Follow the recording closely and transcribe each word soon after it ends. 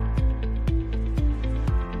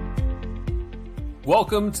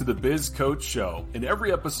Welcome to the Biz Coach Show. In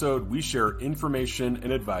every episode, we share information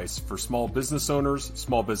and advice for small business owners,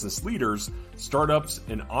 small business leaders, startups,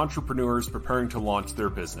 and entrepreneurs preparing to launch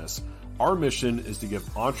their business. Our mission is to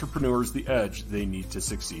give entrepreneurs the edge they need to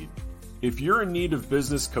succeed. If you're in need of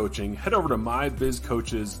business coaching, head over to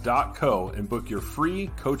mybizcoaches.co and book your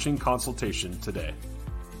free coaching consultation today.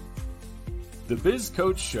 The Biz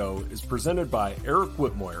Coach Show is presented by Eric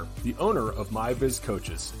Whitmoyer, the owner of My Biz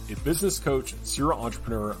Coaches, a business coach, serial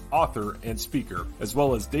entrepreneur, author, and speaker, as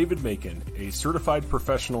well as David Macon, a certified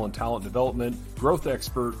professional in talent development, growth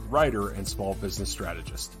expert, writer, and small business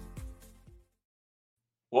strategist.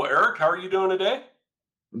 Well, Eric, how are you doing today?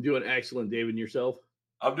 I'm doing excellent, David. And yourself?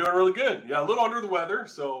 I'm doing really good. Yeah, a little under the weather,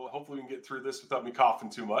 so hopefully we can get through this without me coughing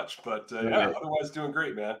too much. But otherwise doing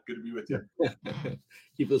great, man. Good to be with you.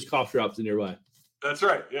 Keep those cough drops nearby. That's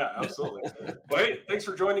right. Yeah, absolutely. Well, hey, thanks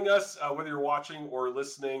for joining us, whether you're watching or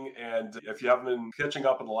listening. And if you haven't been catching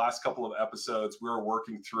up on the last couple of episodes, we're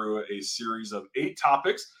working through a series of 8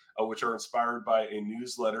 topics, which are inspired by a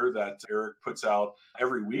newsletter that Eric puts out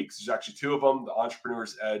every week. There's actually 2 of them, the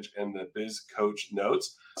Entrepreneur's Edge and the Biz Coach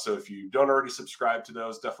Notes. So if you don't already subscribe to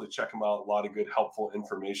those, definitely check them out. A lot of good, helpful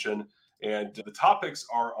information. And the topics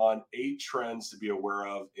are on 8 trends to be aware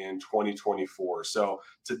of in 2024. So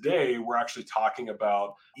today we're actually talking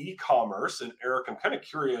about e-commerce. And Eric, I'm kind of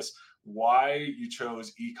curious why you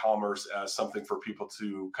chose e-commerce as something for people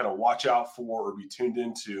to kind of watch out for or be tuned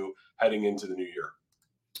into heading into the new year.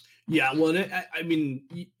 Yeah, well, I mean,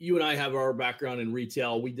 you and I have our background in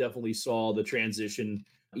retail. We definitely saw the transition.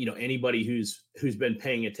 You know, anybody who's been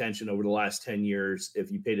paying attention over the last 10 years,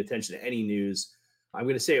 if you paid attention to any news, I'm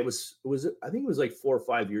going to say it was I think it was like 4 or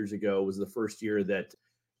 5 years ago was the first year that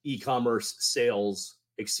e-commerce sales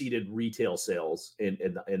exceeded retail sales in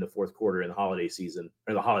the fourth quarter in the holiday season,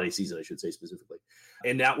 I should say specifically.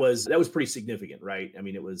 And that was pretty significant, right? I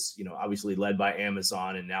mean, it was, you know, obviously led by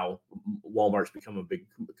Amazon, and now Walmart's become a big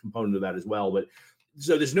component of that as well. But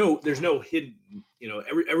so there's no hidden, you know,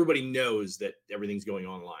 everybody knows that everything's going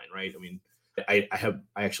online, right? I mean, I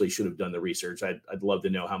actually should have done the research. I'd love to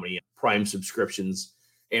know how many Prime subscriptions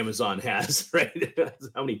Amazon has, right?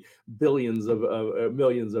 How many billions of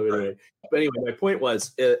millions of it. Right. But anyway, my point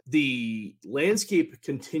was the landscape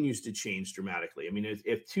continues to change dramatically. I mean,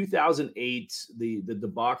 if 2008, the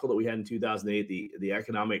debacle that we had in 2008, the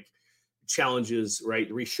economic challenges, right,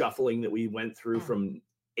 the reshuffling that we went through from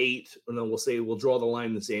 8, and then we'll draw the line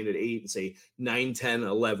in the sand at 8 and say 9, 10,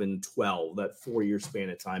 11, 12, that 4-year span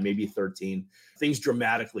of time, maybe 13. Things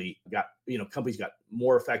dramatically companies got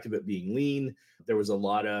more effective at being lean. There was a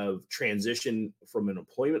lot of transition from an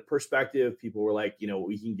employment perspective. People were like, you know,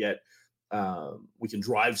 we can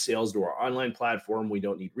drive sales to our online platform. We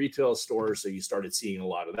don't need retail stores. So you started seeing a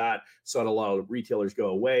lot of that. Saw a lot of retailers go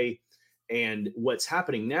away. And what's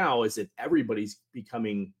happening now is that everybody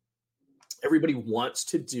wants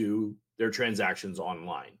to do their transactions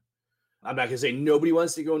online. I'm not going to say nobody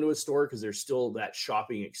wants to go into a store because there's still that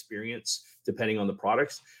shopping experience depending on the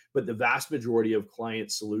products, but the vast majority of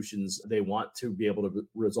client solutions, they want to be able to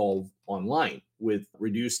resolve online with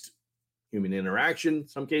reduced human interaction, in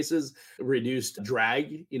some cases, reduced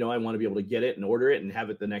drag. You know, I want to be able to get it and order it and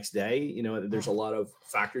have it the next day. You know, there's a lot of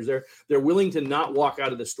factors there. They're willing to not walk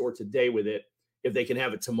out of the store today with it if they can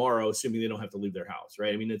have it tomorrow, assuming they don't have to leave their house,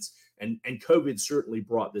 right? I mean, and COVID certainly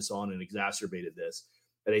brought this on and exacerbated this.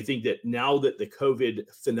 And I think that now that the COVID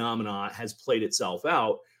phenomena has played itself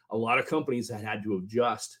out, a lot of companies have had to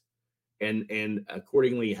adjust and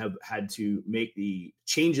accordingly have had to make the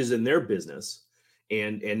changes in their business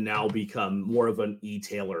and now become more of an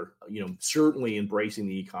e-tailer, you know, certainly embracing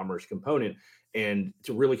the e-commerce component. And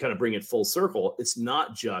to really kind of bring it full circle, it's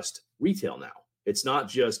not just retail now. It's not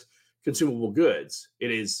just consumable goods.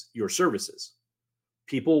 It is your services.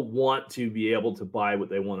 People want to be able to buy what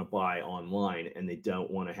they want to buy online, and they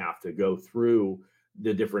don't want to have to go through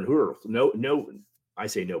the different hurdles. No, I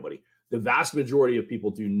say nobody. The vast majority of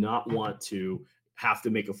people do not want to have to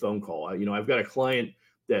make a phone call. You know, I've got a client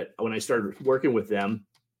that when I started working with them,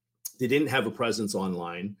 they didn't have a presence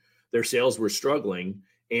online. Their sales were struggling,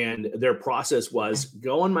 and their process was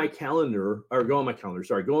go on my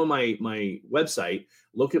website,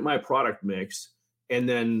 look at my product mix, and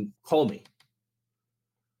then call me.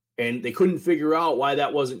 And they couldn't figure out why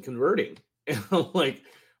that wasn't converting. And I'm like,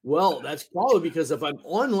 well, that's probably because if I'm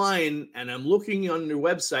online and I'm looking on your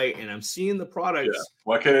website and I'm seeing the products.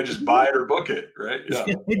 Why can't I just buy it or book it, right?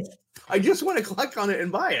 Yeah. I just want to click on it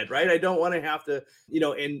and buy it, right? I don't want to have to, you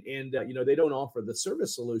know, and they don't offer the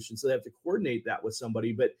service solution. So they have to coordinate that with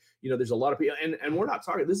somebody. But, you know, there's a lot of people, and we're not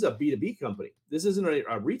talking, this is a B2B company. This isn't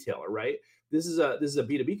a retailer, right? This is a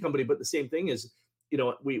B2B company. But the same thing is,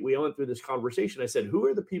 we went through this conversation. I said, who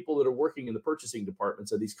are the people that are working in the purchasing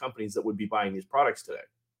departments of these companies that would be buying these products today?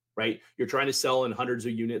 Right? You're trying to sell in hundreds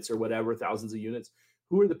of units or whatever, thousands of units.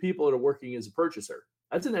 Who are the people that are working as a purchaser?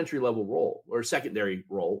 That's an entry level role or a secondary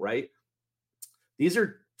role, right? These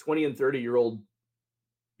are 20 and 30-year-old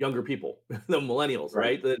younger people, the millennials,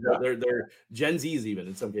 right? They're Gen Zs even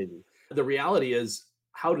in some cases. The reality is,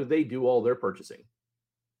 how do they do all their purchasing?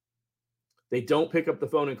 They don't pick up the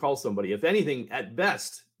phone and call somebody. If anything, at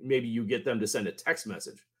best, maybe you get them to send a text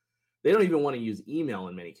message. They don't even want to use email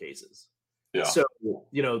in many cases. Yeah. So,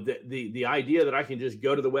 the idea that I can just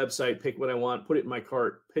go to the website, pick what I want, put it in my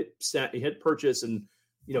cart, hit purchase, and,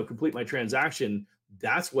 complete my transaction,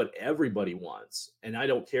 that's what everybody wants. And I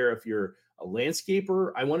don't care if you're a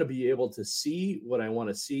landscaper. I want to be able to see what I want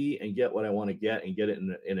to see and get what I want to get and get it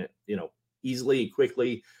in it, easily and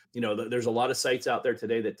quickly. There's a lot of sites out there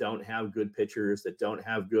today that don't have good pictures, that don't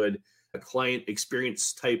have good client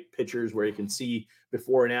experience type pictures where you can see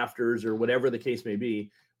before and afters or whatever the case may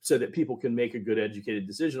be, so that people can make a good educated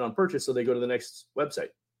decision on purchase. So they go to the next website.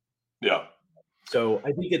 Yeah. So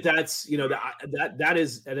I think that's, that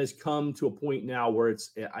has come to a point now where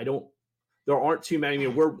there aren't too many.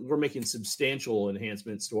 We're making substantial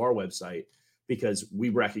enhancements to our website because we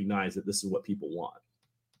recognize that this is what people want.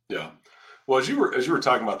 Yeah. Well, as you were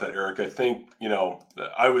talking about that, Eric, I think,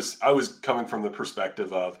 I was coming from the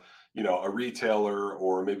perspective of, a retailer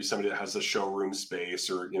or maybe somebody that has a showroom space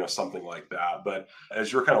or, something like that. But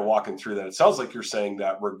as you're kind of walking through that, it sounds like you're saying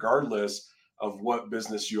that regardless of what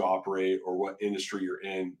business you operate or what industry you're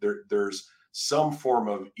in, there's some form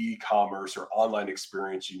of e-commerce or online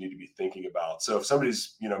experience you need to be thinking about. So if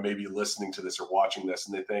somebody's, maybe listening to this or watching this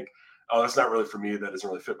and they think, oh, that's not really for me, that doesn't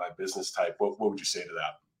really fit my business type, what would you say to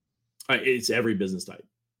that? It's every business type.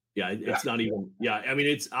 Yeah. It's not even, I mean,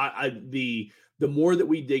 it's the more that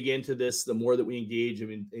we dig into this, the more that we engage. I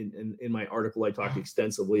mean, in my article, I talked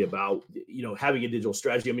extensively about, having a digital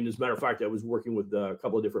strategy. I mean, as a matter of fact, I was working with a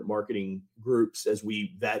couple of different marketing groups as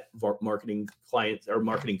we vet marketing clients or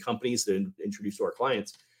marketing companies to introduce to our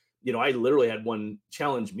clients. I literally had one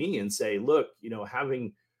challenge me and say, look,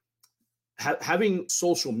 having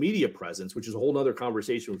social media presence, which is a whole nother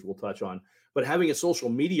conversation, which we'll touch on, but having a social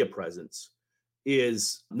media presence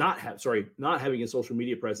is not having a social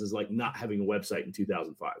media presence is like not having a website in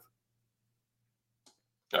 2005.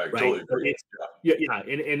 I totally agree.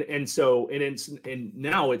 And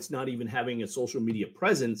now it's not even having a social media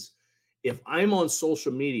presence. If I'm on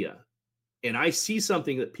social media and I see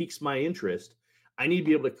something that piques my interest, I need to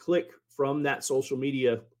be able to click from that social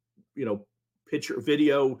media, picture,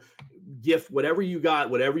 video, GIF, whatever you got,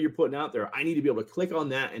 whatever you're putting out there. I need to be able to click on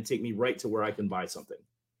that and take me right to where I can buy something.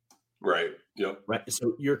 Right. Yep. Right.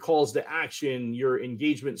 So your calls to action, your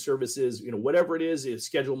engagement services, whatever it is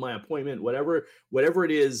schedule my appointment, whatever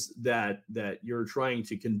it is that you're trying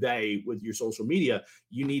to convey with your social media,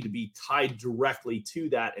 you need to be tied directly to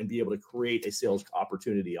that and be able to create a sales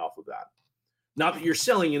opportunity off of that. Not that you're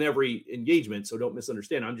selling in every engagement, so don't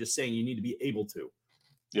misunderstand. I'm just saying you need to be able to.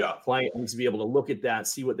 Yeah. Client needs to be able to look at that,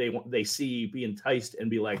 see what they see, be enticed, and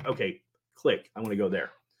be like, okay, click, I want to go there.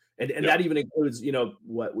 And that even includes,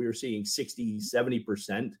 what we were seeing 60,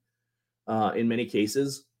 70% in many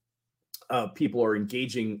cases, people are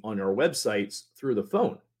engaging on our websites through the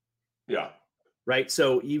phone. Yeah. Right.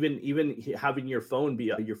 So even having your phone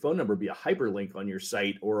number be a hyperlink on your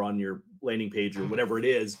site or on your landing page or whatever it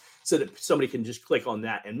is, so that somebody can just click on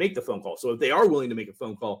that and make the phone call. So if they are willing to make a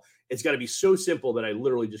phone call, it's got to be so simple that I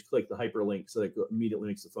literally just click the hyperlink so that it immediately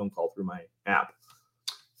makes the phone call through my app.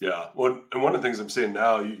 Yeah. Well, and one of the things I'm seeing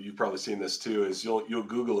now, you've probably seen this too, is you'll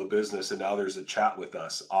Google a business and now there's a chat with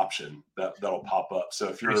us option that'll pop up. So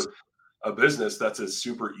if you're a business, that's a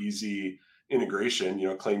super easy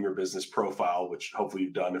integration, claim your business profile, which hopefully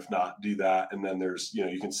you've done. If not, do that. And then there's,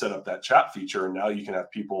 you can set up that chat feature and now you can have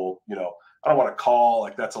people, I don't want to call,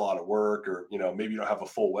 like that's a lot of work, or, maybe you don't have a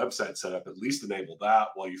full website set up, at least enable that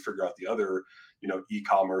while you figure out the other,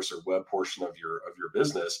 e-commerce or web portion of your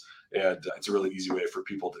business. And it's a really easy way for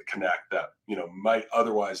people to connect that, might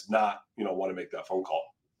otherwise not, want to make that phone call.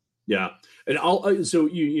 Yeah. And so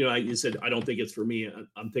you said, I don't think it's for me.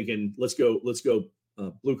 I'm thinking, let's go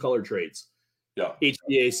blue collar trades. Yeah.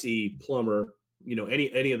 HVAC, plumber,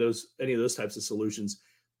 any of those types of solutions.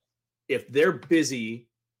 If they're busy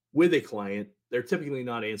with a client, they're typically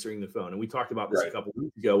not answering the phone. And we talked about this a couple of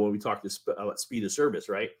weeks ago when we talked about speed of service,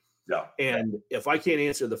 right? Yeah. And if I can't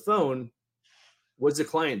answer the phone, what does the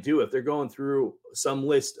client do? If they're going through some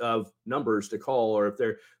list of numbers to call, or if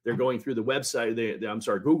they're going through the website,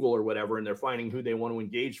 Google or whatever, and they're finding who they want to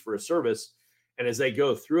engage for a service. And as they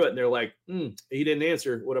go through it and they're like, he didn't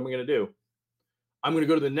answer, what am I going to do? I'm going to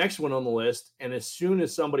go to the next one on the list. And as soon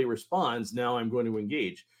as somebody responds, now I'm going to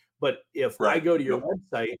engage. But if I go to your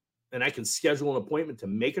website and I can schedule an appointment to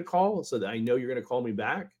make a call so that I know you're going to call me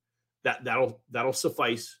back, that'll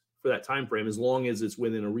suffice for that time frame, as long as it's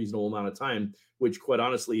within a reasonable amount of time, which quite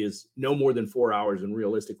honestly is no more than 4 hours and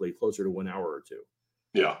realistically closer to 1 hour or two.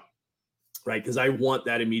 Yeah. Right. Because I want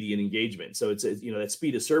that immediate engagement. So it's, that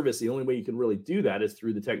speed of service. The only way you can really do that is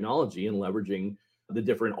through the technology and leveraging the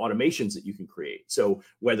different automations that you can create. So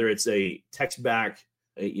whether it's a text back,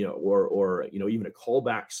 or even a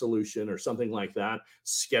callback solution or something like that,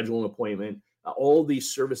 schedule an appointment, all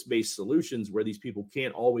these service-based solutions where these people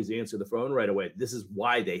can't always answer the phone right away. This is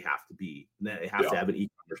why they have to have an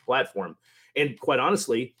e-commerce platform. And quite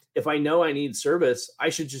honestly, if I know I need service, I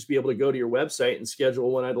should just be able to go to your website and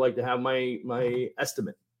schedule when I'd like to have my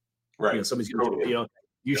estimate. Right. Somebody's going to,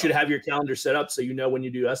 you should have your calendar set up so you know when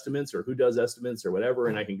you do estimates or who does estimates or whatever,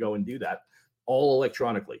 and I can go and do that all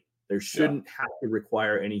electronically. There shouldn't have to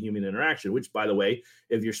require any human interaction, which, by the way,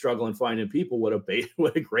 if you're struggling finding people, what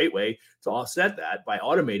a great way to offset that by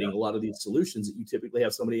automating a lot of these solutions that you typically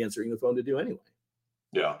have somebody answering the phone to do anyway.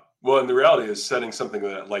 Yeah. Well, and the reality is setting something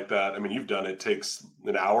like that. I mean, you've done it takes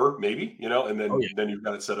an hour, maybe, and then you've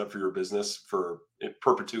got it set up for your business for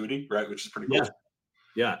perpetuity, right? Which is pretty cool.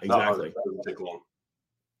 Yeah, exactly. That doesn't take long.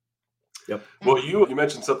 Yep. Well, you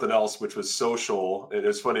mentioned something else, which was social. And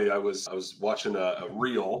it's funny. I was watching a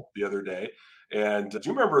reel the other day, and do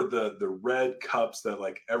you remember the red cups that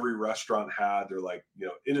like every restaurant had? They're like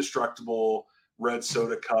indestructible red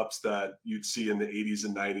soda cups that you'd see in the 80s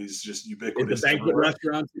and 90s, just ubiquitous. The banquet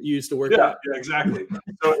restaurants that you used to work at. Yeah, exactly.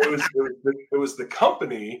 So it was the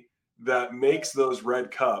company that makes those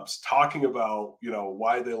red cups talking about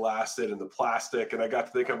why they lasted and the plastic. And I got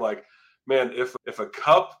to think, I'm like, man, if a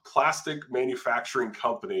cup plastic manufacturing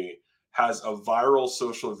company has a viral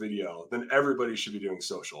social video, then everybody should be doing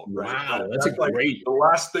social, right? Wow, that's great. The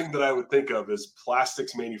last thing that I would think of is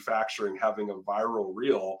plastics manufacturing having a viral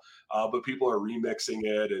reel, but people are remixing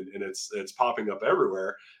it and it's popping up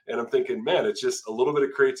everywhere. And I'm thinking, man, it's just a little bit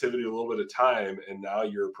of creativity, a little bit of time, and now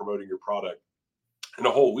you're promoting your product in a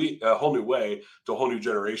whole new way to a whole new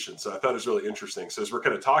generation. So I thought it was really interesting. So as we're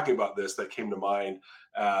kind of talking about this, that came to mind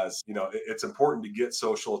as, it's important to get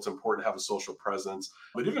social. It's important to have a social presence.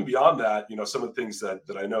 But even beyond that, some of the things that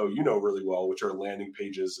I know really well, which are landing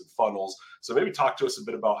pages and funnels. So maybe talk to us a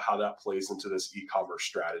bit about how that plays into this e-commerce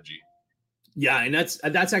strategy. Yeah, and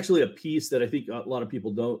that's actually a piece that I think a lot of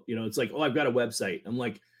people don't, it's like, oh, I've got a website. I'm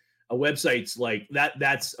like, a website's like that.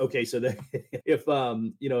 That's okay. So that if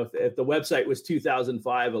the website was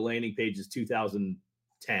 2005, a landing page is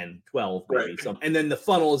 2010, 12, maybe right. something. And then the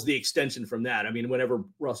funnel is the extension from that. I mean, whenever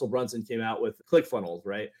Russell Brunson came out with ClickFunnels,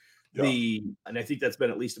 right? Yeah. And I think that's been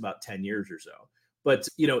at least about 10 years or so. But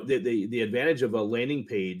the advantage of a landing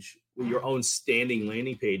page, your own standing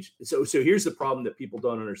landing page. So here's the problem that people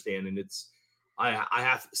don't understand, and I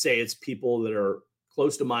have to say it's people that are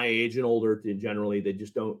close to my age and older, generally, they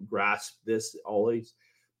just don't grasp this always.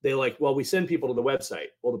 They like, well, we send people to the website.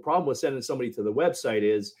 Well, the problem with sending somebody to the website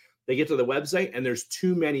is they get to the website and there's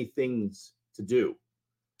too many things to do.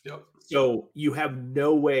 Yep. So you have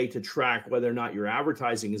no way to track whether or not your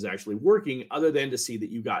advertising is actually working other than to see that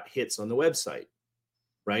you got hits on the website,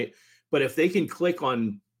 right? But if they can click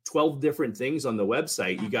on 12 different things on the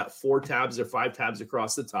website, you got 4 tabs or 5 tabs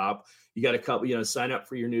across the top. You got a couple, sign up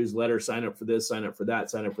for your newsletter, sign up for this, sign up for that,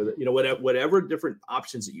 sign up for that, whatever different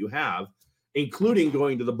options that you have, including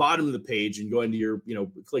going to the bottom of the page and going to your,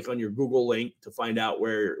 click on your Google link to find out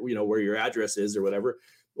where your address is or whatever.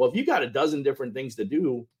 Well, if you got a dozen different things to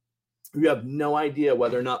do, you have no idea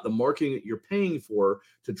whether or not the marketing that you're paying for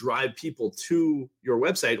to drive people to your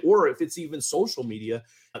website, or if it's even social media,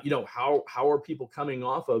 how are people coming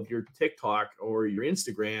off of your TikTok or your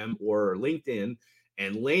Instagram or LinkedIn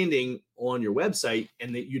and landing on your website,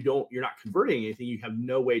 and that you're not converting anything. You have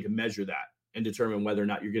no way to measure that and determine whether or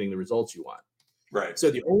not you're getting the results you want. Right. So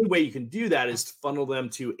the only way you can do that is to funnel them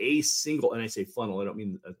to a single, and I say funnel, I don't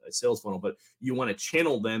mean a sales funnel, but you want to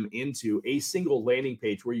channel them into a single landing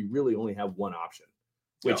page where you really only have one option,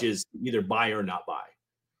 which is either buy or not buy.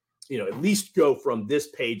 At least go from this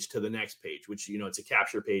page to the next page, which, it's a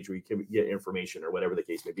capture page where you can get information or whatever the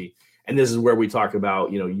case may be. And this is where we talk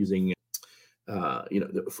about, using,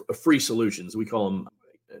 the free solutions. We call them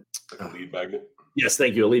like a lead magnet. Yes,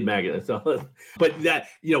 thank you. A lead magnet. But that,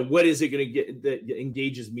 what is it going to get that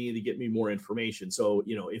engages me to get me more information? So,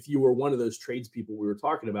 if you were one of those tradespeople we were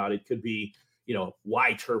talking about, it could be,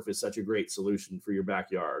 why turf is such a great solution for your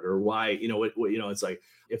backyard, or why, it's like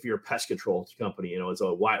if you're a pest control company, it's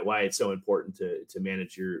why it's so important to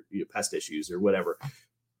manage your pest issues or whatever.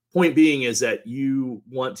 Point being is that you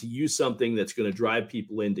want to use something that's going to drive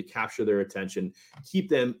people in to capture their attention, keep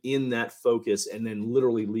them in that focus, and then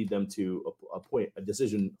literally lead them to a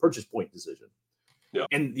decision, purchase point decision. Yeah.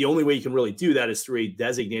 And the only way you can really do that is through a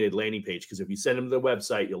designated landing page, because if you send them to the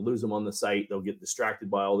website, you'll lose them on the site. They'll get distracted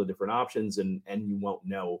by all the different options, and you won't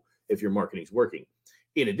know if your marketing's working.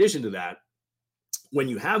 In addition to that, when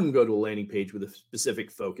you have them go to a landing page with a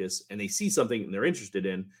specific focus and they see something they're interested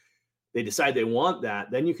in, they decide they want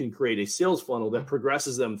that, then you can create a sales funnel that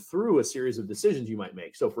progresses them through a series of decisions you might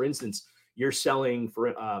make. So for instance, you're selling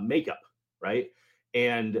for makeup, right?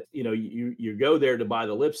 And you go there to buy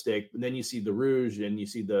the lipstick, and then you see the rouge, and you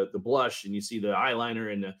see the blush, and you see the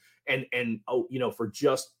eyeliner, and for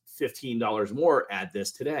just $15 more, add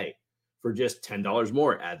this today. For just $10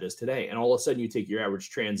 more, add this today. And all of a sudden you take your average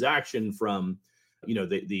transaction from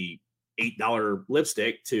the $8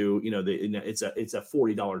 lipstick to it's a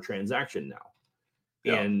 $40 transaction now.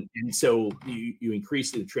 Yeah. And so you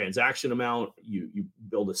increase the transaction amount, you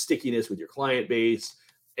build a stickiness with your client base.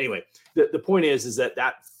 Anyway, the point is that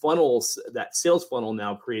that sales funnel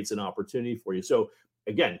now creates an opportunity for you. So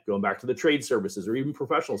again, going back to the trade services or even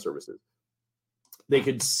professional services, they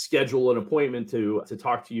could schedule an appointment to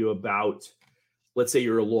talk to you about, let's say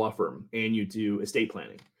you're a law firm and you do estate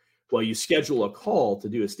planning. Well, you schedule a call to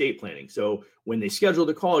do estate planning. So when they schedule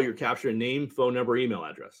the call, you're capturing name, phone number, email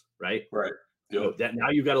address, right? Right. Yep. So that now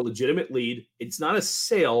you've got a legitimate lead. It's not a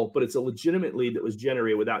sale, but it's a legitimate lead that was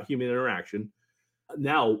generated without human interaction.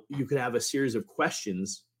 Now you could have a series of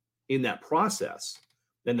questions in that process.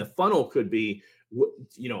 Then the funnel could be,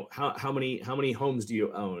 how many homes do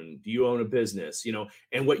you own? Do you own a business?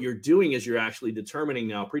 And what you're doing is you're actually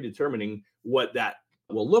predetermining what that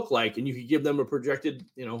will look like. And you could give them a projected,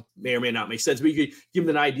 may or may not make sense, but you could give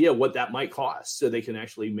them an idea of what that might cost so they can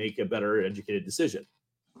actually make a better educated decision.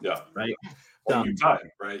 Yeah. Right. Your time,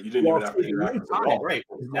 right? You didn't even have to interact with them. Right.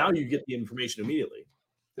 Now you get the information immediately.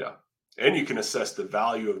 Yeah. And you can assess the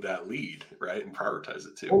value of that lead, right? And prioritize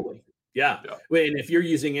it too. Totally. Yeah. And if you're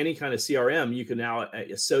using any kind of CRM, you can now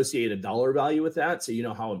associate a dollar value with that. So you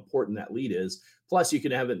know how important that lead is. Plus you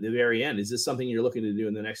can have it at the very end. Is this something you're looking to do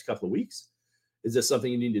in the next couple of weeks? Is this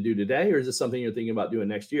something you need to do today? Or is this something you're thinking about doing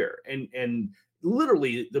next year? And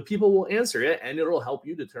literally the people will answer it, and it'll help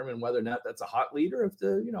you determine whether or not that's a hot lead or if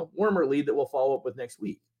the, warmer lead that we'll follow up with next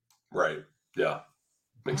week. Right. Yeah.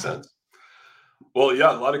 Makes sense. Well,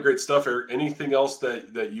 yeah, a lot of great stuff, Eric. Anything else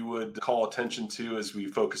that you would call attention to as we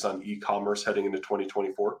focus on e-commerce heading into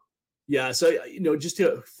 2024? Yeah. So, just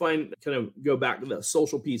to go back to the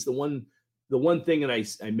social piece, the one thing that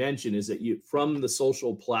I mentioned is that from the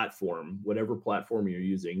social platform, whatever platform you're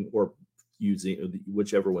using or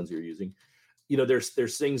whichever ones you're using,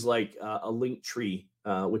 there's things like a link tree,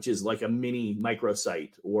 which is like a mini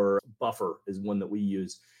microsite, or Buffer is one that we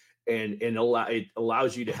use. And it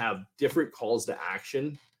allows you to have different calls to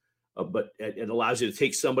action, but it allows you to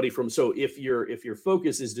take somebody from. So if your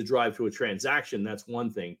focus is to drive to a transaction, that's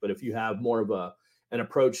one thing. But if you have more of an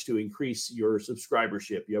approach to increase your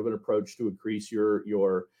subscribership, you have an approach to increase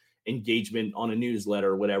your engagement on a newsletter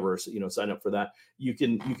or whatever, so, sign up for that. You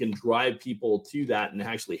can drive people to that and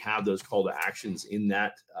actually have those call to actions in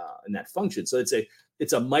that function. So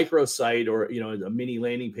it's a microsite or, a mini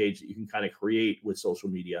landing page that you can kind of create with social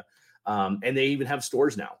media. And they even have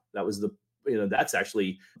stores now. That was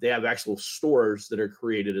they have actual stores that are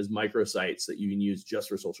created as microsites that you can use just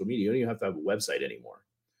for social media. You don't even have to have a website anymore.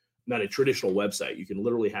 Not a traditional website. You can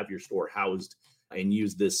literally have your store housed and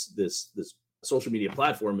use this social media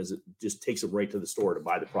platform, as it just takes them right to the store to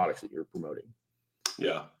buy the products that you're promoting.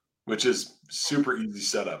 Yeah. Which is super easy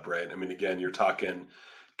setup, right? I mean, again, you're talking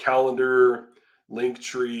calendar, link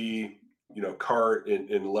tree, cart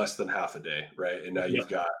in less than half a day, right? And now you've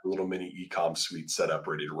got a little mini e-com suite set up,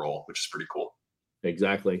 ready to roll, which is pretty cool.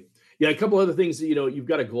 Exactly. Yeah. A couple other things, you've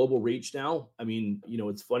got a global reach now. I mean,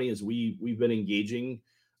 it's funny as we've been engaging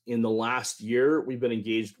in the last year, we've been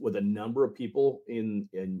engaged with a number of people in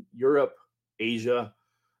Europe, Asia,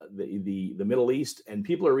 the Middle East, and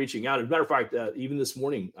people are reaching out. As a matter of fact, even this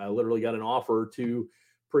morning, I literally got an offer to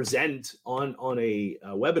present on a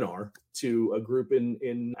webinar to a group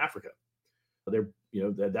in Africa.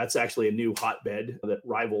 That's actually a new hotbed that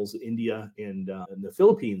rivals India and the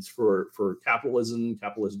Philippines for capitalism.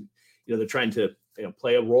 They're trying to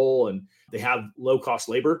play a role, and they have low cost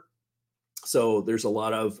labor. So there's a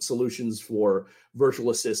lot of solutions for virtual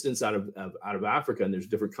assistants out of Africa, and there's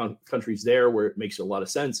different countries there where it makes a lot of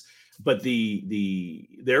sense. But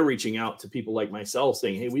they're reaching out to people like myself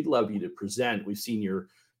saying, "Hey, we'd love you to present. We've seen your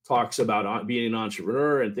talks about being an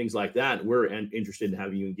entrepreneur and things like that. We're interested in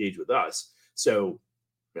having you engage with us." So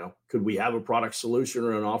could we have a product solution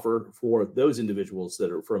or an offer for those individuals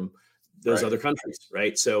that are from those other countries,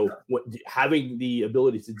 right? So having the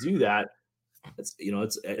ability to do that, it's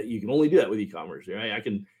you can only do that with e-commerce, right? I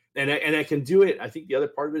can do it. I think the other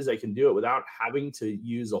part of it is I can do it without having to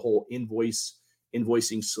use a whole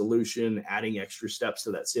invoicing solution, adding extra steps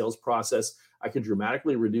to that sales process. I can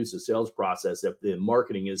dramatically reduce the sales process if the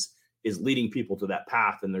marketing is leading people to that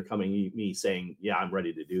path and they're coming to me saying, yeah, I'm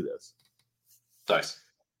ready to do this. Nice.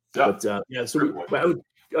 Yeah. But so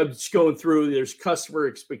I'm just going through, there's customer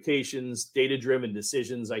expectations, data-driven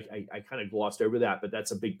decisions. I kind of glossed over that, but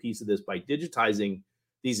that's a big piece of this. By digitizing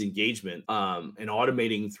these engagement and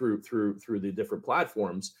automating through the different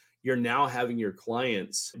platforms, you're now having your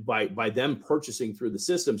clients, by them purchasing through the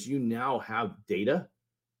systems, you now have data,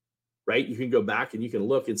 right? You can go back and you can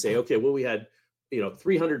look and say, okay, well, we had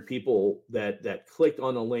 300 people that clicked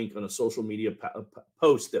on a link on a social media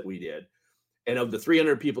post that we did. And of the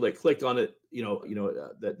 300 people that clicked on it,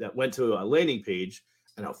 that went to a landing page,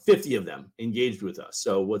 and now 50 of them engaged with us.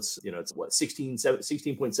 So it's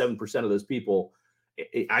 16.7% of those people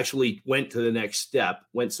it actually went to the next step,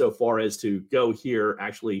 went so far as to go here,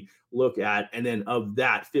 actually look at, and then of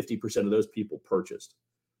that, 50% of those people purchased.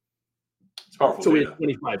 It's powerful. So we had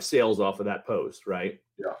 25 sales off of that post, right?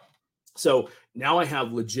 Yeah. So now I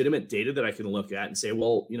have legitimate data that I can look at and say,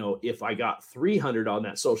 well, if I got 300 on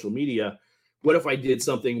that social media, what if I did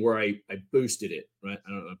something where I boosted it, right?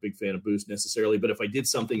 I'm not a big fan of boost necessarily, but if I did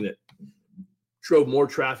something that drove more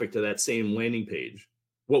traffic to that same landing page,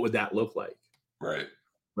 what would that look like?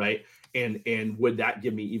 Right. And would that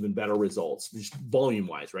give me even better results, just volume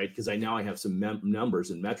wise, right? Because now I have some numbers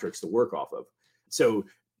and metrics to work off of. So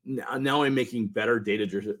now I'm making better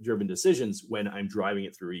data-driven decisions when I'm driving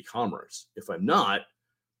it through e-commerce. If I'm not,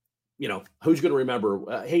 who's going to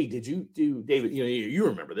remember? Hey, did you do, David? You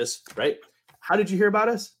remember this, right? How did you hear about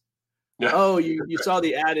us? Yeah. Oh, you saw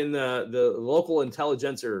the ad in the local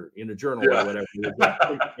Intelligencer in a journal or whatever.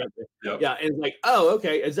 Yeah, and it's like, oh,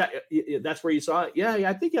 okay, that's where you saw it? Yeah,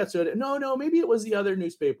 I think that's it. No, maybe it was the other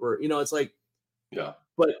newspaper. It's like, yeah.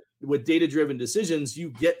 But with data-driven decisions,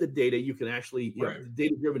 you get the data. You can actually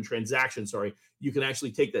data-driven transaction. Sorry, you can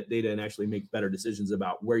actually take that data and actually make better decisions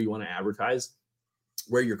about where you want to advertise,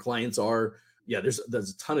 where your clients are. Yeah,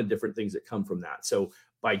 there's a ton of different things that come from that. So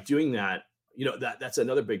by doing that, that's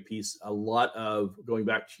another big piece. A lot of, going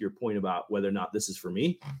back to your point about whether or not this is for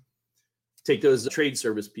me, take those trade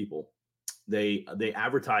service people. They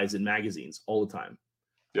advertise in magazines all the time.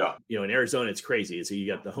 Yeah. In Arizona, it's crazy. So you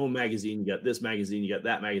got the home magazine, you got this magazine, you got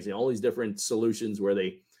that magazine, all these different solutions where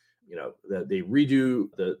they redo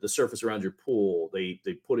the surface around your pool. They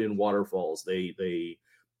put in waterfalls. They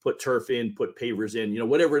put turf in, put pavers in,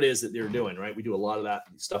 whatever it is that they're doing, right? We do a lot of that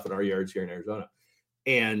stuff in our yards here in Arizona.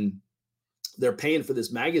 And they're paying for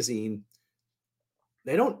this magazine.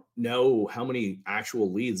 They don't know how many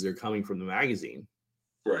actual leads are coming from the magazine.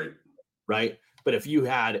 Right. But if you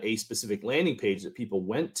had a specific landing page that people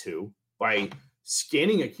went to by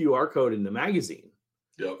scanning a QR code in the magazine,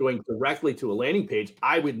 going directly to a landing page,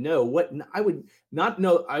 I would know I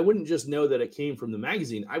wouldn't just know that it came from the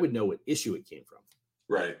magazine. I would know what issue it came from.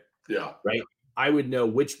 Right. Yeah. Right. I would know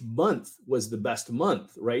which month was the best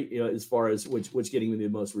month, right? As far as which getting me the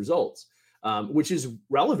most results, which is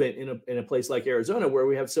relevant in a place like Arizona where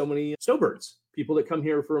we have so many snowbirds, people that come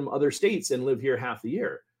here from other states and live here half the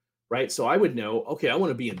year. Right. So I would know, okay, I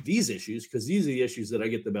want to be in these issues because these are the issues that I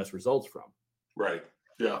get the best results from. Right.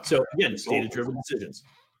 Yeah. So again, data-driven decisions.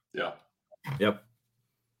 Yeah. Yep.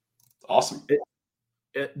 Awesome.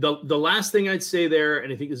 The last thing I'd say there,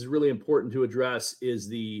 and I think this is really important to address, is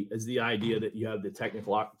the idea that you have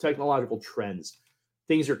the technological trends.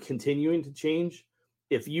 Things are continuing to change.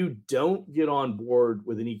 If you don't get on board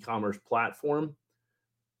with an e-commerce platform,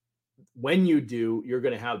 when you do, you're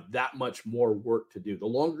going to have that much more work to do. The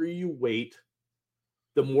longer you wait,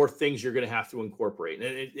 the more things you're going to have to incorporate.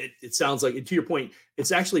 And it sounds like, to your point,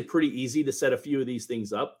 it's actually pretty easy to set a few of these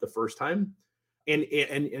things up the first time.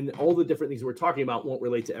 And all the different things we're talking about won't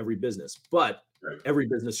relate to every business, but every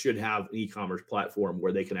business should have an e-commerce platform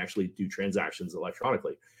where they can actually do transactions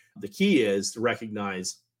electronically. The key is to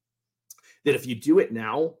recognize that if you do it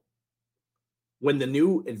now, when the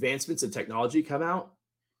new advancements in technology come out,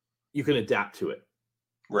 you can adapt to it,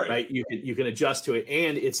 right? You can adjust to it,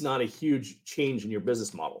 and it's not a huge change in your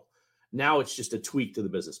business model. Now it's just a tweak to the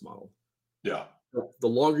business model. Yeah. The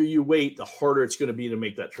longer you wait, the harder it's going to be to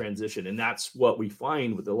make that transition. And that's what we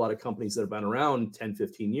find with a lot of companies that have been around 10,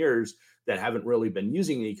 15 years that haven't really been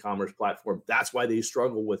using an e-commerce platform. That's why they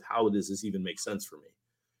struggle with how does this even make sense for me,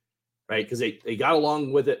 right? Because they got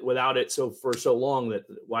along with it without it for so long that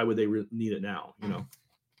why would they need it now,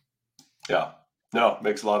 Yeah. No,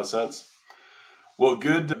 makes a lot of sense. Well,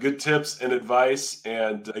 good tips and advice.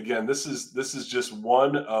 And again, this is just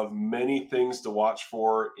one of many things to watch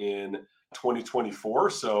for in 2024.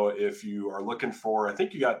 So if you are looking for, I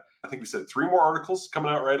think we said 3 more articles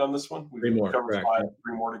coming out right on this one. We've 3 more, covered correct. 5, Yeah.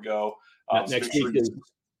 3 more to go. Yeah, So make sure you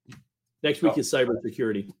next week oh, is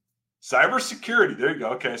cybersecurity. cybersecurity. There you go.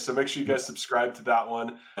 Okay, so make sure you guys subscribe to that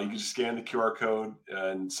one. You can just scan the QR code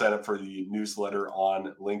and sign up for the newsletter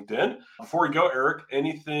on LinkedIn. Before we go, Eric,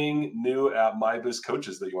 anything new at MyBiz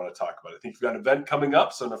Coaches that you want to talk about? I think you've got an event coming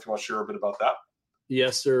up, so I don't know if you want to share a bit about that.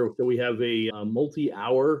 Yes, sir. So we have a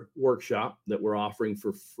multi-hour workshop that we're offering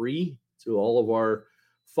for free to all of our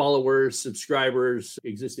followers, subscribers,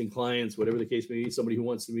 existing clients, whatever the case may be, somebody who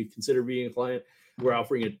wants to be considered being a client. We're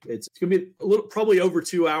offering it. It's going to be a little, probably over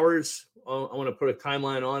 2 hours. I want to put a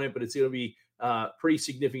timeline on it, but it's going to be pretty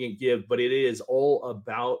significant give. But it is all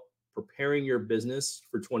about preparing your business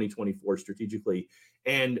for 2024 strategically,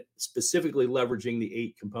 and specifically leveraging the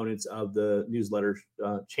 8 components of the newsletter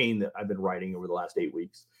chain that I've been writing over the last 8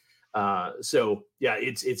 weeks. So yeah,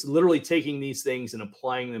 it's literally taking these things and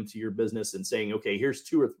applying them to your business and saying, okay, here's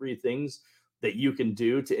 2 or 3 things that you can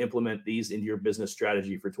do to implement these into your business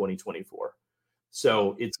strategy for 2024.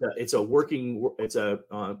 So it's a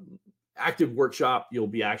active workshop. You'll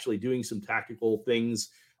be actually doing some tactical things,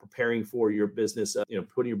 preparing for your business,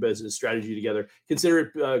 putting your business strategy together.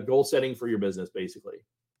 Consider it goal setting for your business, basically,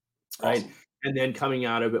 right? Awesome. And then coming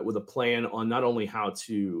out of it with a plan on not only how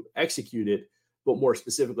to execute it, but more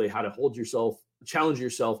specifically how to challenge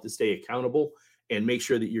yourself to stay accountable and make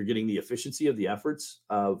sure that you're getting the efficiency of the efforts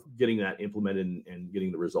of getting that implemented and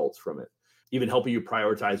getting the results from it. Even helping you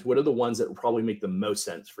prioritize what are the ones that will probably make the most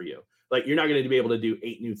sense for you. Like, you're not going to be able to do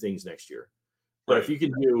 8 new things next year, but Right. if you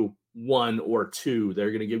can do 1 or 2, they're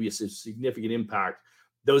going to give you some significant impact.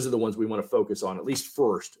 Those are the ones we want to focus on, at least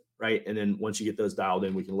first, right? And then once you get those dialed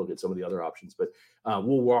in, we can look at some of the other options. But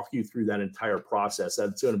we'll walk you through that entire process.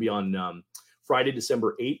 That's going to be on Friday,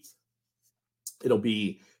 December 8th. It'll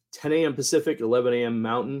be 10 a.m. Pacific, 11 a.m.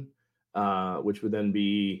 Mountain, which would then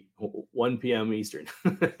be 1 p.m. Eastern.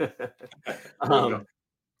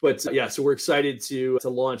 But yeah, so we're excited to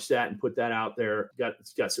launch that and put that out there.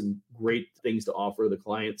 It's got some great things to offer the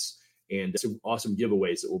clients and some awesome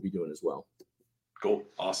giveaways that we'll be doing as well. Cool.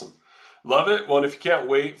 Awesome. Love it. Well, and if you can't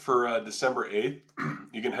wait for December 8th,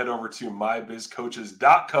 you can head over to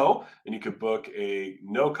mybizcoaches.co and you can book a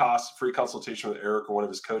no-cost free consultation with Eric or one of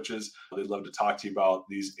his coaches. They'd love to talk to you about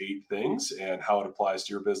these 8 things and how it applies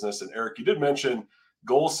to your business. And Eric, you did mention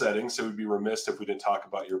goal setting, so we'd be remiss if we didn't talk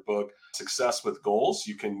about your book, Success with Goals.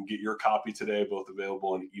 You can get your copy today, both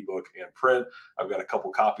available in ebook and print. I've got a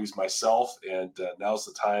couple copies myself, and now's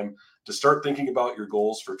the time to start thinking about your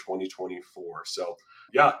goals for 2024. So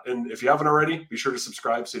yeah, and if you haven't already, be sure to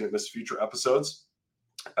subscribe so you don't miss future episodes.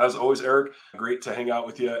 As always, Eric, great to hang out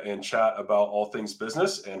with you and chat about all things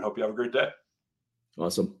business, and hope you have a great day.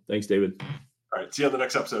 Awesome. Thanks, David. All right, see you on the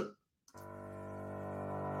next episode.